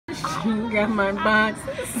Got my box.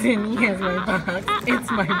 Cindy has my box. It's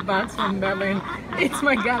my box from Melon. It's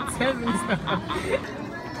my GOT7 stuff.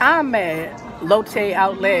 I'm at Lotte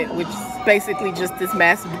Outlet, which is basically just this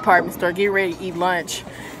massive department store. Get ready to eat lunch.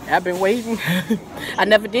 I've been waiting. I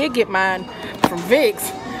never did get mine from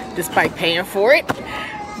Vic's, despite paying for it.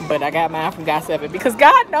 But I got mine from GOT7 because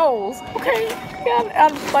God knows, okay? God,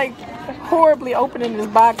 I'm like horribly opening this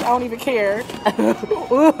box. I don't even care.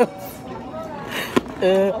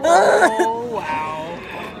 Oh, wow.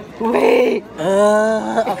 Wait.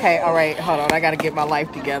 Okay, all right, hold on. I gotta get my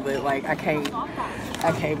life together. Like, I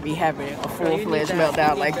can't be having a full-fledged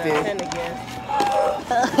meltdown like this.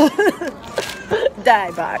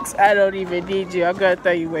 Die box. I don't even need you. I'm gonna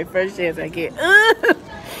throw you away first chance I get.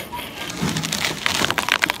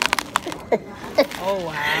 Oh,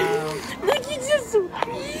 wow. Look, you just.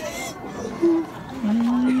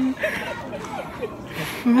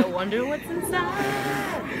 I wonder what's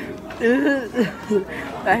inside.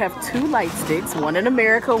 I have 2 light sticks, one in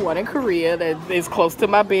America, one in Korea, that is close to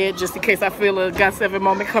my bed just in case I feel a GOT7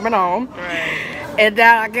 moment coming on. Right. And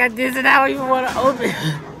now I got this and I don't even want to open.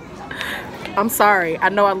 I'm sorry. I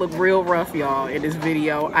know I look real rough, y'all, in this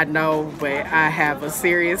video. I know, but I have a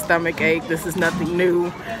serious stomach ache. This is nothing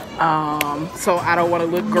new. So I don't want to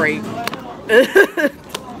look great.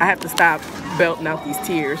 I have to stop belting out these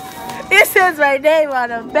tears. It says my name on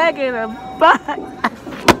the back of the box.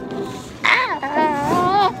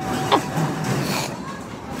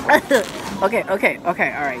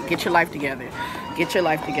 Okay, all right. Get your life together. Get your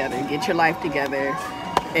life together. Get your life together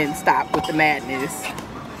and stop with the madness.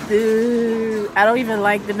 I don't even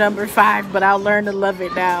like the number 5, but I'll learn to love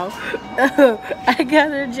it now. I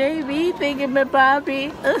got a JB thing in my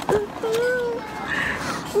Bobby.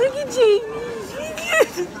 Look at JB.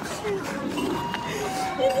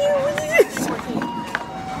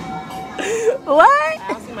 What? I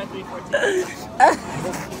also see my 314.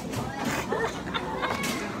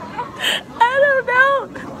 I don't know.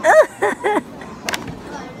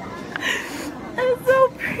 It's so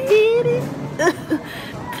pretty.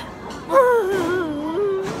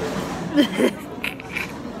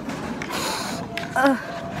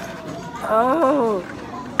 Oh,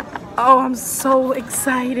 I'm so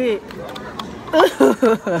excited.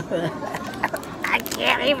 I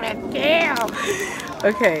can't even tell.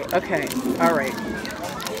 Okay, all right.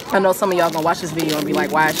 I know some of y'all gonna watch this video and be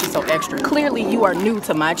like, why is she so extra? Clearly you are new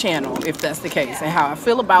to my channel, if that's the case, and how I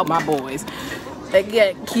feel about my boys. They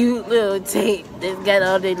got cute little tape. They got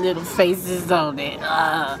all their little faces on it.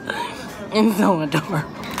 It's so adorable.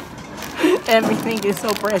 Everything is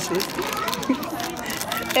so precious.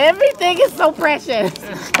 Everything is so precious.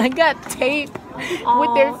 I got tape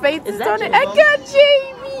with their faces on it. I got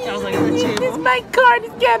Jamie. Sounds like a This my card.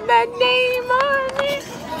 It's got my name on it.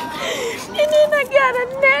 And then I got a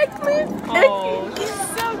necklace. Oh, it's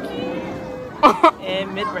so cute.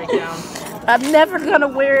 And mid-breakdown. I'm never gonna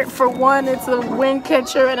wear it. For one, it's a wind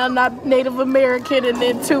catcher and I'm not Native American, and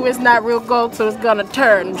then 2, it's not real gold, so it's gonna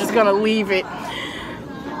turn. I'm just gonna leave it.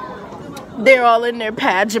 They're all in their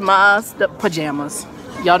pajamas. The pajamas.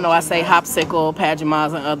 Y'all know I say hopsicle,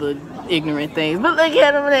 pajamas, and other ignorant things. But look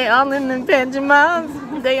at them, they all in their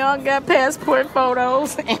pajamas. They all got passport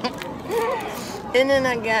photos. And then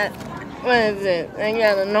I got, what is it? I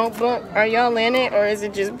got a notebook. Are y'all in it, or is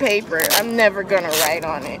it just paper? I'm never gonna write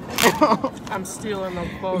on it. I'm stealing the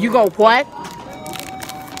photos. You go what?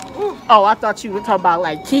 Oh, I thought you were talking about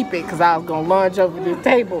like keep it, because I was gonna lunge over the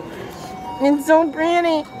table. It's so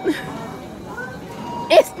pretty.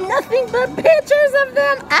 It's nothing but pictures of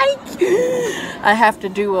them. I have to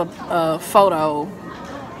do a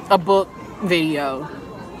book video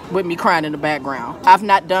with me crying in the background. I've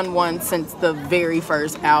not done one since the very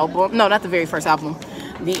first album. No, not the very first album.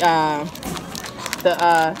 Yeah,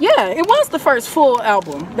 it was the first full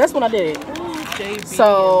album. That's when I did it.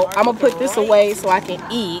 So I'm gonna put this away so I can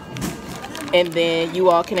eat, and then you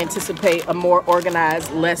all can anticipate a more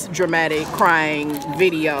organized, less dramatic crying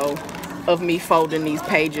video of me folding these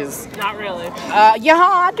pages. Not really. Yeah,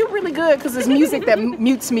 I do really good because it's music that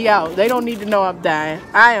mutes me out. They don't need to know I'm dying.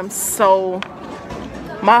 I am so,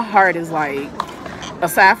 my heart is like,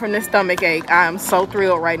 aside from this stomach ache, I am so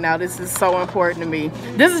thrilled right now. This is so important to me.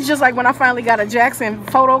 This is just like when I finally got a Jackson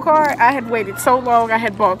photo card. I had waited so long. I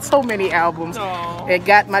had bought so many albums. Aww. And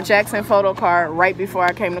got my Jackson photo card right before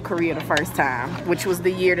I came to Korea the first time, which was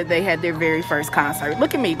the year that they had their very first concert.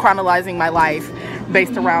 Look at me chronologizing my life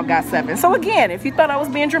based around GOT7. So again, if you thought I was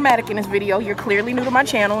being dramatic in this video, you're clearly new to my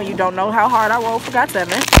channel and you don't know how hard I roll for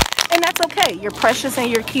GOT7. And that's okay. You're precious and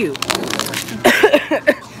you're cute.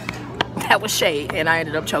 That was shade, and I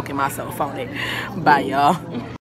ended up choking myself on it. Bye, y'all.